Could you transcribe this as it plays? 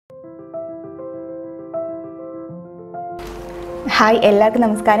Hi എല്ലാവർക്കും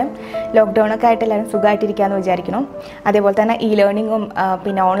നമസ്കാരം. ലോക്ക്ഡൗണൊക്കെ ആയിട്ട് എല്ലാവരും സുഖമായിട്ടിരിക്കാമെന്ന് വിചാരിക്കണം. അതേപോലെ തന്നെ ലേണിങ്ങും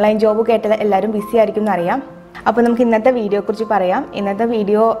പിന്നെ ഓൺലൈൻ ജോബൊക്കെ ആയിട്ട് എല്ലാവരും ബിസി ആയിരിക്കും എന്നറിയാം. അപ്പോൾ നമുക്ക് ഇന്നത്തെ വീഡിയോയെക്കുറിച്ച് പറയാം. ഇന്നത്തെ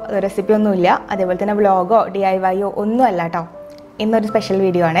വീഡിയോ റെസിപ്പി ഒന്നുമില്ല, അതേപോലെ തന്നെ വ്ളോഗോ DIYയോ ഒന്നും അല്ല കേട്ടോ. ഇന്നൊരു സ്പെഷ്യൽ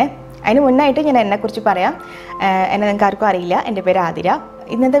വീഡിയോ ആണ്. അതിന് മുന്നായിട്ട് ഞാൻ എന്നെക്കുറിച്ച് പറയാം. എന്നെ നിങ്ങൾക്ക് ആർക്കും അറിയില്ല, എൻ്റെ പേര് ആതിര.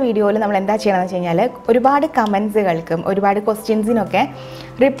 ഇന്നത്തെ വീഡിയോയിൽ നമ്മൾ എന്താ ചെയ്യണമെന്ന് വെച്ച് കഴിഞ്ഞാൽ ഒരുപാട് കമൻസുകൾക്കും ഒരുപാട് ക്വസ്റ്റ്യൻസിനൊക്കെ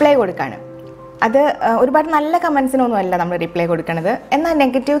റിപ്ലൈ കൊടുക്കുകയാണ്. അത് ഒരുപാട് നല്ല കമൻസിനൊന്നും അല്ല നമ്മൾ റിപ്ലൈ കൊടുക്കുന്നത്, എന്നാൽ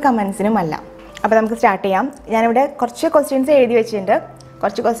നെഗറ്റീവ് കമൻസിനും അല്ല. അപ്പോൾ നമുക്ക് സ്റ്റാർട്ട് ചെയ്യാം. ഞാനിവിടെ കുറച്ച് ക്വസ്റ്റ്യൻസ് എഴുതി വെച്ചിട്ടുണ്ട്,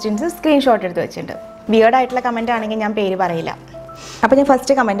 കുറച്ച് ക്വസ്റ്റ്യൻസ് സ്ക്രീൻഷോട്ട് എടുത്ത് വെച്ചിട്ടുണ്ട്. വിയേർഡായിട്ടുള്ള കമൻ്റ് ആണെങ്കിൽ ഞാൻ പേര് പറയില്ല. അപ്പോൾ ഞാൻ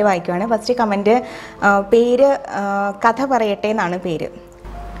ഫസ്റ്റ് കമൻറ്റ് വായിക്കുവാണ്. ഫസ്റ്റ് കമൻറ്റ് പേര് കഥ പറയട്ടെ എന്നാണ് പേര്.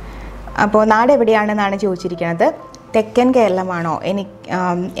 അപ്പോൾ നാട് എവിടെയാണെന്നാണ് ചോദിച്ചിരിക്കുന്നത്. തെക്കൻ കേരളമാണോ?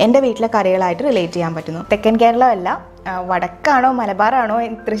 എൻ്റെ വീട്ടിലെ കറികളായിട്ട് റിലേറ്റ് ചെയ്യാൻ പറ്റുന്നു. തെക്കൻ കേരളമല്ല, വടക്കാണോ മലബാറാണോ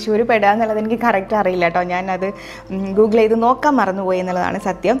തൃശ്ശൂർ പെടുക എന്നുള്ളത് എനിക്ക് കറക്റ്റ് അറിയില്ല കേട്ടോ. ഞാനത് ഗൂഗിൾ ചെയ്ത് നോക്കാൻ മറന്നുപോയി എന്നുള്ളതാണ്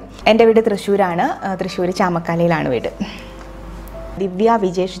സത്യം. എൻ്റെ വീട് തൃശ്ശൂരാണ്, തൃശ്ശൂർ ചാമക്കാലയിലാണ് വീട്. ദിവ്യ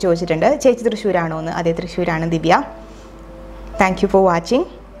വിജേഷ് ചോദിച്ചിട്ടുണ്ട്, ചേച്ചി തൃശ്ശൂരാണോ എന്ന്. അതെ, തൃശ്ശൂരാണ് ദിവ്യ. Thank you for watching.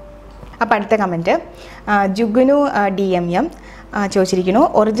 അപ്പോൾ അടുത്ത കമൻറ്റ് ജുഗുനു DMM ചോദിച്ചിരിക്കുന്നു,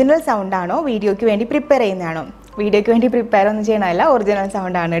 ഒറിജിനൽ സൗണ്ടാണോ വീഡിയോയ്ക്ക് വേണ്ടി പ്രിപ്പയർ ചെയ്യുന്നതാണോ? വീഡിയോയ്ക്ക് വേണ്ടി പ്രിപ്പയർ ഒന്നും ചെയ്യണമല്ല, ഒറിജിനൽ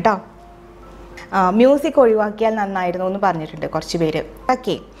സൗണ്ടാണ് കേട്ടോ. മ്യൂസിക് ഒഴിവാക്കിയാൽ നന്നായിരുന്നു എന്ന് പറഞ്ഞിട്ടുണ്ട് കുറച്ച് പേര്.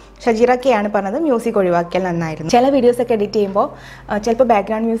 ഓക്കെ, ഷജീറൊക്കെയാണ് പറഞ്ഞത് മ്യൂസിക് ഒഴിവാക്കിയാൽ നന്നായിരുന്നു. ചില വീഡിയോസൊക്കെ എഡിറ്റ് ചെയ്യുമ്പോൾ ചിലപ്പോൾ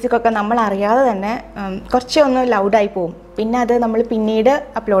ബാക്ക്ഗ്രൗണ്ട് മ്യൂസിക്കൊക്കെ നമ്മൾ അറിയാതെ തന്നെ കുറച്ചൊന്ന് ലൗഡായി പോകും. പിന്നെ അത് നമ്മൾ പിന്നീട്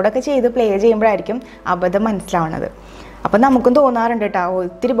അപ്ലോഡൊക്കെ ചെയ്ത് പ്ലേ ചെയ്യുമ്പോഴായിരിക്കും അബദ്ധം മനസ്സിലാവുന്നത്. അപ്പം നമുക്കും തോന്നാറുണ്ട് കേട്ടോ,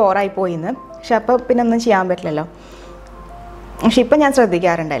 ഒത്തിരി ബോറായി പോയിന്ന്. പക്ഷെ അപ്പോൾ പിന്നെ ഒന്നും ചെയ്യാൻ പറ്റില്ലല്ലോ. പക്ഷെ ഇപ്പം ഞാൻ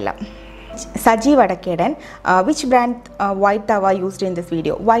ശ്രദ്ധിക്കാറുണ്ടല്ല. Saji വടക്കേടൻ, which brand white tawa used in this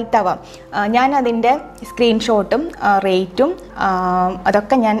video? White തവ ഞാൻ അതിൻ്റെ സ്ക്രീൻഷോട്ടും റേറ്റും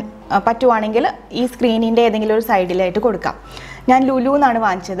അതൊക്കെ ഞാൻ പറ്റുവാണെങ്കിൽ ഈ സ്ക്രീനിൻ്റെ ഏതെങ്കിലും ഒരു സൈഡിലായിട്ട് കൊടുക്കാം. ഞാൻ ലുലു എന്നാണ്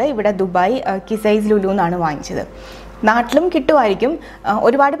വാങ്ങിച്ചത്. ഇവിടെ ദുബായ് കിസൈസ് ലുലു എന്നാണ് വാങ്ങിച്ചത്. നാട്ടിലും കിട്ടുമായിരിക്കും.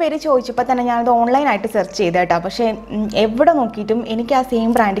 ഒരുപാട് പേര് ചോദിച്ചപ്പോൾ തന്നെ ഞാനത് ഓൺലൈനായിട്ട് സെർച്ച് ചെയ്ത കേട്ടോ. പക്ഷേ എവിടെ നോക്കിയിട്ടും എനിക്ക് ആ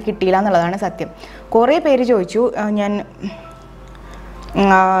സെയിം ബ്രാൻഡ് കിട്ടിയില്ല എന്നുള്ളതാണ് സത്യം. കുറേ പേര് ചോദിച്ചു. ഞാൻ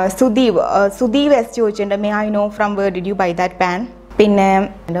സുദീവ് എസ് ചോദിച്ചിട്ടുണ്ട്, may I know from where did you by that pan? പിന്നെ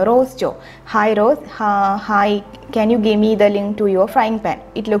rose Joe, hi rose, hi can you give me the link to your frying pan,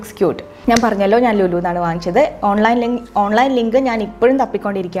 it looks cute. ഞാൻ പറഞ്ഞല്ലോ ഞാൻ ലുലു എന്നാണ് വാങ്ങിച്ചത്. ഓൺലൈൻ ലിങ്ക് ഞാൻ ഇപ്പോഴും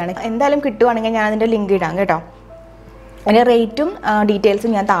തപ്പിക്കൊണ്ടിരിക്കുകയാണ്. എന്തായാലും കിട്ടുവാണെങ്കിൽ ഞാൻ അതിൻ്റെ ലിങ്ക് ഇടാം കേട്ടോ. അതിൻ്റെ റേറ്റും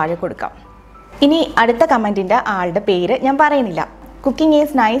ഡീറ്റെയിൽസും ഞാൻ താഴെ കൊടുക്കാം. ഇനി അടുത്ത കമൻറ്റിൻ്റെ ആളുടെ പേര് ഞാൻ പറയുന്നില്ല. Cooking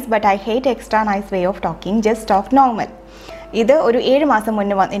is nice but I hate extra nice way of talking, just talk normal. ഇത് ഒരു 7 മാസം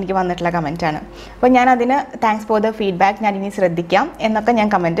മുന്നേ എനിക്ക് വന്നിട്ടുള്ള കമൻറ്റാണ്. അപ്പോൾ ഞാൻ അതിന് താങ്ക്സ് ഫോർ ദ ഫീഡ്ബാക്ക്, ഞാൻ ഇനി ശ്രദ്ധിക്കാം എന്നൊക്കെ ഞാൻ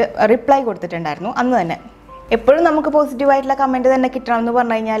കമൻറ്റ് റിപ്ലൈ കൊടുത്തിട്ടുണ്ടായിരുന്നു അന്ന് തന്നെ. എപ്പോഴും നമുക്ക് പോസിറ്റീവായിട്ടുള്ള കമൻറ്റ് തന്നെ കിട്ടണമെന്ന്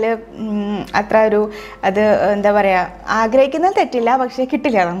പറഞ്ഞു കഴിഞ്ഞാൽ അത്ര അത് എന്താ പറയുക, ആഗ്രഹിക്കുന്നത് തെറ്റില്ല, പക്ഷേ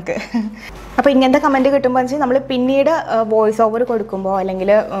കിട്ടില്ല നമുക്ക്. അപ്പോൾ ഇങ്ങനത്തെ കമൻറ്റ് കിട്ടുമ്പോൾ വെച്ചാൽ നമ്മൾ പിന്നീട് വോയിസ് ഓവർ കൊടുക്കുമ്പോൾ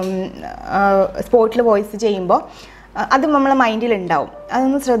അല്ലെങ്കിൽ സ്പോട്ടിൽ വോയിസ് ചെയ്യുമ്പോൾ അത് നമ്മളെ മൈൻഡിലുണ്ടാവും,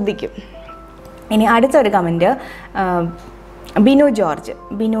 അതൊന്ന് ശ്രദ്ധിക്കും. ഇനി അടുത്തൊരു comment Binu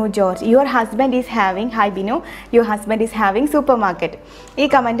George, your husband is having, hi Binu, your husband is having super market. ഈ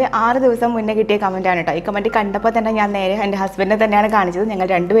കമൻറ്റ് 6 ദിവസം മുന്നേ കിട്ടിയ കമൻറ്റാണ് കേട്ടോ. ഈ കമൻറ്റ് കണ്ടപ്പോൾ തന്നെ ഞാൻ നേരെ എൻ്റെ ഹസ്ബൻഡിനെ തന്നെയാണ് കാണിച്ചത്. ഞങ്ങൾ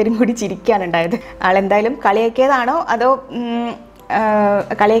രണ്ടുപേരും കൂടി ചിരിക്കുകയാണ് ഉണ്ടായത്. ആളെന്തായാലും കളിയാക്കിയതാണോ അതോ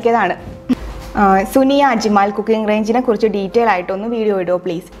കളിയാക്കിയതാണ്. സുനിയ അജ്മാൽ, കുക്കിംഗ് റേഞ്ചിനെ കുറിച്ച് ഡീറ്റെയിൽ ആയിട്ടൊന്ന് വീഡിയോ ഇടുമോ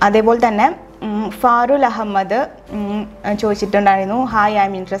പ്ലീസ്? അതേപോലെ തന്നെ ഫാറുൽ അഹമ്മദ് ചോദിച്ചിട്ടുണ്ടായിരുന്നു, hi I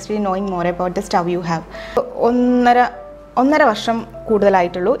M interested in knowing more about the stove you have. ഒന്നര വർഷം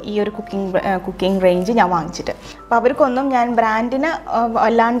കൂടുതലായിട്ടുള്ളൂ ഈ ഒരു കുക്കിംഗ് റേഞ്ച് ഞാൻ വാങ്ങിച്ചിട്ട്. അപ്പോൾ അവർക്കൊന്നും ഞാൻ ബ്രാൻഡിന്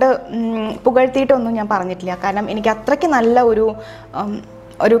അല്ലാണ്ട് പുകഴ്ത്തിയിട്ടൊന്നും ഞാൻ പറഞ്ഞിട്ടില്ല. കാരണം എനിക്ക് അത്രയ്ക്ക് നല്ല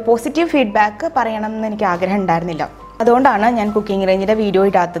ഒരു പോസിറ്റീവ് ഫീഡ്ബാക്ക് പറയണം എന്ന് എനിക്ക് ആഗ്രഹം ഉണ്ടായിരുന്നില്ല. അതുകൊണ്ടാണ് ഞാൻ കുക്കിംഗ് റേഞ്ചിൻ്റെ വീഡിയോ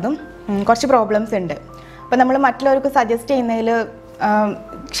ഇടാത്തതും. കുറച്ച് പ്രോബ്ലംസ് ഉണ്ട്. അപ്പോൾ നമ്മൾ മറ്റുള്ളവർക്ക് സജസ്റ്റ് ചെയ്യുന്നതിൽ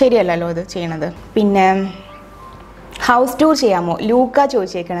ശരിയല്ലല്ലോ അത് ചെയ്യണത്. പിന്നെ ഹൗസ് ടൂർ ചെയ്യാമോ? ലൂക്ക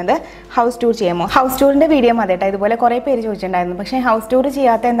ചോദിച്ചേക്കണത് ഹൗസ് ടൂർ ചെയ്യാമോ? ഹൗസ് ടൂറിൻ്റെ വീഡിയോ മതി കേട്ടോ. ഇതുപോലെ കുറേ പേര് ചോദിച്ചിട്ടുണ്ടായിരുന്നു. പക്ഷേ ഹൗസ് ടൂർ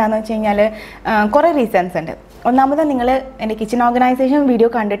ചെയ്യാത്ത എന്താണെന്ന് വെച്ച് കഴിഞ്ഞാൽ കുറേ റീസൺസ് ഉണ്ട്. ഒന്നാമത് നിങ്ങൾ എൻ്റെ kitchen organisation video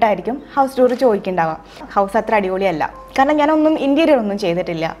കണ്ടിട്ടായിരിക്കും house tour ചോദിക്കുന്നുണ്ടാവുക. House അത്ര അടിപൊളിയല്ല, കാരണം ഞാനൊന്നും ഇൻറ്റീരിയർ ഒന്നും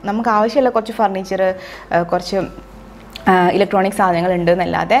ചെയ്തിട്ടില്ല. നമുക്ക് ആവശ്യമുള്ള കുറച്ച് ഫർണിച്ചർ, കുറച്ച് ഇലക്ട്രോണിക് സാധനങ്ങൾ ഉണ്ട്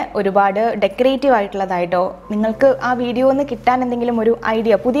എന്നല്ലാതെ ഒരുപാട് ഡെക്കറേറ്റീവ് ആയിട്ടുള്ളതായിട്ടോ നിങ്ങൾക്ക് ആ വീഡിയോ ഒന്ന് കിട്ടാൻ എന്തെങ്കിലും ഒരു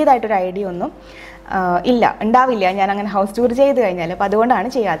ഐഡിയ, പുതിയതായിട്ടൊരു ഐഡിയ ഒന്നും ഉണ്ടാവില്ല ഞാൻ അങ്ങനെ ഹൗസ് ടൂർ ചെയ്ത് കഴിഞ്ഞാൽ. അപ്പോൾ അതുകൊണ്ടാണ്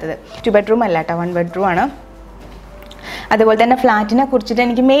ചെയ്യാത്തത്. 2 ബെഡ്റൂം അല്ല കേട്ടോ, 1 ബെഡ്റൂം ആണ്. അതുപോലെ തന്നെ ഫ്ലാറ്റിനെ കുറിച്ചിട്ട്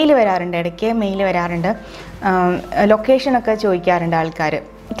എനിക്ക് മെയിൽ വരാറുണ്ട്, ഇടയ്ക്ക് മെയിൽ വരാറുണ്ട്. ലൊക്കേഷനൊക്കെ ചോദിക്കാറുണ്ട് ആൾക്കാർ.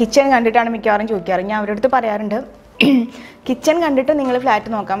 കിച്ചൺ കണ്ടിട്ടാണ് മിക്കവാറും ചോദിക്കാറ്. ഞാൻ അവരുടെ അടുത്ത് പറയാറുണ്ട് കിച്ചൺ കണ്ടിട്ട് നിങ്ങൾ ഫ്ലാറ്റ്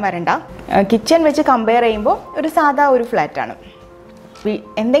നോക്കാൻ വരണ്ട. കിച്ചൺ വെച്ച് കമ്പയർ ചെയ്യുമ്പോൾ ഒരു സാധാ ഒരു ഫ്ലാറ്റാണ്.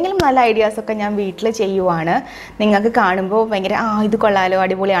 എന്തെങ്കിലും നല്ല ഐഡിയാസൊക്കെ ഞാൻ വീട്ടിൽ ചെയ്യുവാണ്, നിങ്ങൾക്ക് കാണുമ്പോൾ ഭയങ്കര ഇത് കൊള്ളാലോ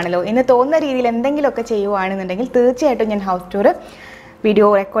അടിപൊളിയാണല്ലോ എന്ന് തോന്നുന്ന രീതിയിൽ എന്തെങ്കിലുമൊക്കെ ചെയ്യുവാണെന്നുണ്ടെങ്കിൽ തീർച്ചയായിട്ടും ഞാൻ ഹൗസ് ടൂർ വീഡിയോ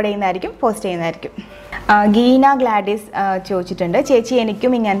റെക്കോർഡ് ചെയ്യുന്നതായിരിക്കും, പോസ്റ്റ് ചെയ്യുന്നതായിരിക്കും. ഗീന ഗ്ലാഡിസ് ചോദിച്ചിട്ടുണ്ട്, ചേച്ചി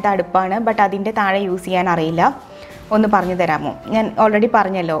എനിക്കും ഇങ്ങനത്തെ അടുപ്പാണ്, ബട്ട് അതിൻ്റെ താഴെ യൂസ് ചെയ്യാൻ അറിയില്ല, ഒന്ന് പറഞ്ഞു തരാമോ? ഞാൻ ഓൾറെഡി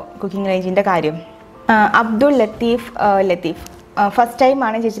പറഞ്ഞല്ലോ കുക്കിംഗ് റേഞ്ചിൻ്റെ കാര്യം. അബ്ദുൾ ലത്തീഫ് ഫസ്റ്റ്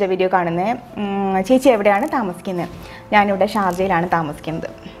ടൈമാണ് ചേച്ചിയുടെ വീഡിയോ കാണുന്നത്. ചേച്ചി എവിടെയാണ് താമസിക്കുന്നത്? ഞാനിവിടെ ഷാർജയിലാണ് താമസിക്കുന്നത്.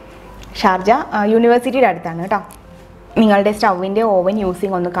 ഷാർജ യൂണിവേഴ്സിറ്റിയുടെ അടുത്താണ് കേട്ടോ. നിങ്ങളുടെ സ്റ്റൗവിൻ്റെ ഓവൻ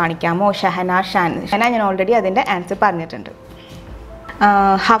യൂസിങ് ഒന്ന് കാണിക്കാമോ? ഷഹന ഞാൻ ഓൾറെഡി അതിൻ്റെ ആൻസർ പറഞ്ഞിട്ടുണ്ട്.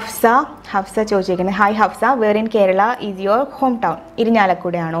 ഹഫ്സ ചോദിച്ചിരിക്കുന്നത്, hi Hafsa, where in Kerala is your home town?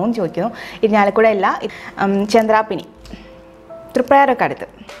 Irinjalakuda ആണോ എന്ന് ചോദിക്കുന്നു. ഇരിഞ്ഞാലക്കുട അല്ല, ചന്ദ്രാപ്പിനി, തൃപ്രയാറൊക്കെ അടുത്ത്.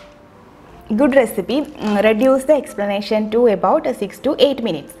 Good recipe, reduce the explanation to about 6 to 8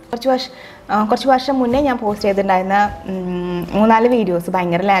 minutes. കുറച്ച് വർഷം മുന്നേ ഞാൻ പോസ്റ്റ് ചെയ്തിട്ടുണ്ടായിരുന്ന 3-4 വീഡിയോസ്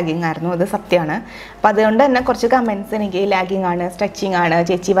ഭയങ്കര ലാഗിങ് ആയിരുന്നു, അത് സത്യമാണ്. അപ്പോൾ അതുകൊണ്ട് തന്നെ കുറച്ച് കമൻറ്റ്സ് എനിക്ക് ലാഗിങ് ആണ്, സ്ട്രെച്ചിങ് ആണ്,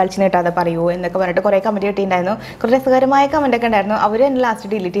 ചേച്ചി വലിച്ചു നീട്ടാതെ പറയൂ എന്നൊക്കെ പറഞ്ഞിട്ട് കുറേ കമൻറ്റ് കിട്ടിയിട്ടുണ്ടായിരുന്നു. കുറച്ച് രസകരമായ കമൻറ്റൊക്കെ ഉണ്ടായിരുന്നു. അവർ എന്നെ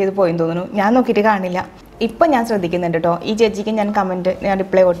ലാസ്റ്റ് ഡിലീറ്റ് ചെയ്ത് പോയെന്ന് തോന്നുന്നു, ഞാൻ നോക്കിയിട്ട് കാണില്ല. ഇപ്പം ഞാൻ ശ്രദ്ധിക്കുന്നുണ്ട് കേട്ടോ. ഈ ചേച്ചിക്ക് ഞാൻ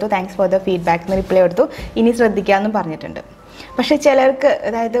റിപ്ലൈ കൊടുത്തു, താങ്ക്സ് ഫോർ ദ ഫീഡ്ബാക്ക് എന്ന് റിപ്ലൈ കൊടുത്തു, ഇനി ശ്രദ്ധിക്കാമെന്നും പറഞ്ഞിട്ടുണ്ട്. പക്ഷേ ചിലർക്ക്,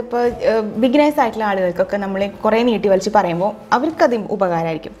 അതായത് ഇപ്പോൾ ബിഗിനേഴ്സ് ആയിട്ടുള്ള ആളുകൾക്കൊക്കെ നമ്മൾ കുറേ നീട്ടി വലിച്ച് പറയുമ്പോൾ അവർക്കത്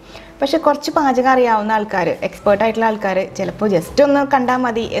ഉപകാരമായിരിക്കും. പക്ഷേ കുറച്ച് പാചകം അറിയാവുന്ന ആൾക്കാർ, എക്സ്പേർട്ടായിട്ടുള്ള ആൾക്കാർ ചിലപ്പോൾ ജസ്റ്റ് ഒന്ന് കണ്ടാൽ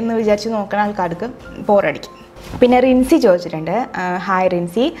മതി എന്ന് വിചാരിച്ച് നോക്കുന്ന ആൾക്കാർക്ക് ബോറടിക്കും. പിന്നെ റിൻസി ചോദിച്ചിട്ടുണ്ട്, ഹായ്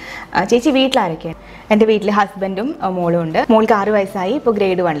റിൻസി, ചേച്ചി വീട്ടിലാരൊക്കെയാണ്? എൻ്റെ വീട്ടിൽ ഹസ്ബൻഡും മോളും ഉണ്ട്. മോൾക്ക് 6 വയസ്സായി, ഇപ്പോൾ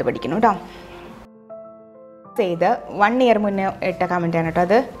grade 1 പഠിക്കുന്നു കേട്ടോ. ചെയ്ത് 1 year മുന്നേ ഇട്ട കമൻറ്റാണ് കേട്ടോ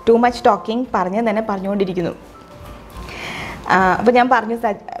അത്. Too much talking പറഞ്ഞുകൊണ്ടിരിക്കുന്നു. അപ്പോൾ ഞാൻ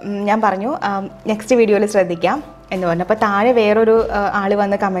പറഞ്ഞു നെക്സ്റ്റ് വീഡിയോയിൽ ശ്രദ്ധിക്കാം എന്ന് പറഞ്ഞു. അപ്പോൾ താഴെ വേറൊരു ആൾ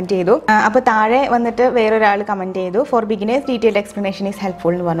വന്ന് കമൻറ്റ് ചെയ്തു. അപ്പോൾ താഴെ വന്നിട്ട് വേറൊരാൾ കമൻറ്റ് ചെയ്തു, for beginners detailed explanation is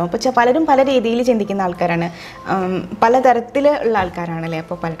helpful എന്ന് പറഞ്ഞു. അപ്പോൾ പലരും പല രീതിയിൽ ചിന്തിക്കുന്ന ആൾക്കാരാണ്, പലതരത്തിലുള്ള ആൾക്കാരാണല്ലേ.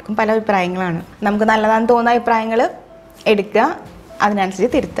 അപ്പോൾ പലർക്കും പല അഭിപ്രായങ്ങളാണ്. നമുക്ക് നല്ലതാണെന്ന് തോന്നുന്ന അഭിപ്രായങ്ങൾ എടുക്കുക,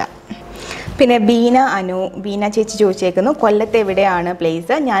 അതിനനുസരിച്ച് തിരുത്തുക. പിന്നെ ബീന ചേച്ചി ചോദിച്ചേക്കുന്നു, കൊല്ലത്ത് എവിടെയാണ്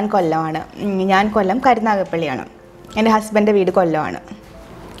പ്ലേസ്? ഞാൻ കൊല്ലം കരുനാഗപ്പള്ളിയാണ്. എൻ്റെ ഹസ്ബൻഡിൻ്റെ വീട് കൊല്ലമാണ്.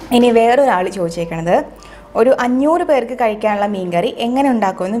 ഇനി വേറൊരാൾ ചോദിച്ചേക്കണത്, ഒരു 500 പേർക്ക് കഴിക്കാനുള്ള മീൻകറി എങ്ങനെ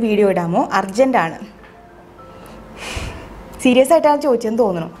ഉണ്ടാക്കുമെന്ന് വീഡിയോ ഇടാമോ? അർജൻറ്റാണ്. സീരിയസ് ആയിട്ടാണ് ചോദിച്ചതെന്ന്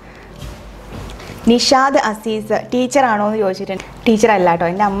തോന്നുന്നു. നിഷാദ് അസീസ് ടീച്ചറാണോ എന്ന് ചോദിച്ചിട്ടുണ്ട്. ടീച്ചറല്ല കേട്ടോ,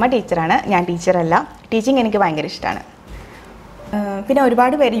 എൻ്റെ അമ്മ ടീച്ചറാണ്, ഞാൻ ടീച്ചറല്ല. ടീച്ചിങ് എനിക്ക് ഭയങ്കര ഇഷ്ടമാണ്. പിന്നെ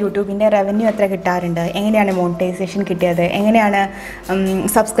ഒരുപാട് പേര് യൂട്യൂബിൻ്റെ റവന്യൂ എത്ര കിട്ടാറുണ്ട്, എങ്ങനെയാണ് മോണിറ്റൈസേഷൻ കിട്ടിയത്, എങ്ങനെയാണ്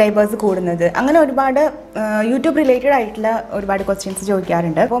സബ്സ്ക്രൈബേഴ്സ് കൂടുന്നത്, അങ്ങനെ ഒരുപാട് യൂട്യൂബ് റിലേറ്റഡ് ആയിട്ടുള്ള ഒരുപാട് ക്വസ്റ്റ്യൻസ്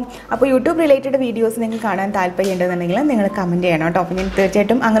ചോദിക്കാറുണ്ട്. അപ്പോൾ യൂട്യൂബ് റിലേറ്റഡ് വീഡിയോസ് നിങ്ങൾക്ക് കാണാൻ താല്പര്യമുണ്ടെന്നുണ്ടെങ്കിൽ നിങ്ങൾ കമൻറ്റ് ചെയ്യണം കേട്ടോ. അപ്പോൾ ഞാൻ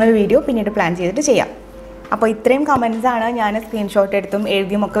തീർച്ചയായിട്ടും അങ്ങനെ ഒരു വീഡിയോ പിന്നീട് പ്ലാൻ ചെയ്തിട്ട് ചെയ്യാം. അപ്പോൾ ഇത്രയും കമൻറ്റ്സാണ് ഞാൻ സ്ക്രീൻഷോട്ട് എടുത്തും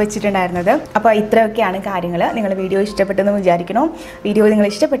എഴുതിയും ഒക്കെ വെച്ചിട്ടുണ്ടായിരുന്നത്. അപ്പോൾ ഇത്രയൊക്കെയാണ് കാര്യങ്ങൾ. നിങ്ങൾ വീഡിയോ ഇഷ്ടപ്പെട്ടെന്ന് വിചാരിക്കണം. വീഡിയോ നിങ്ങൾ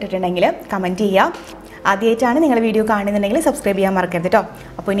ഇഷ്ടപ്പെട്ടിട്ടുണ്ടെങ്കിൽ കമൻറ്റ് ചെയ്യുക. ആദ്യമായിട്ടാണ് നിങ്ങൾ വീഡിയോ കാണുന്നുണ്ടെങ്കിൽ സബ്സ്ക്രൈബ് ചെയ്യാൻ മറക്കരുത് കേട്ടോ.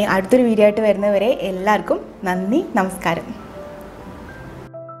 അപ്പോൾ ഇനി അടുത്തൊരു വീഡിയോ ആയിട്ട് വരുന്നവരെ എല്ലാവർക്കും നന്ദി, നമസ്കാരം.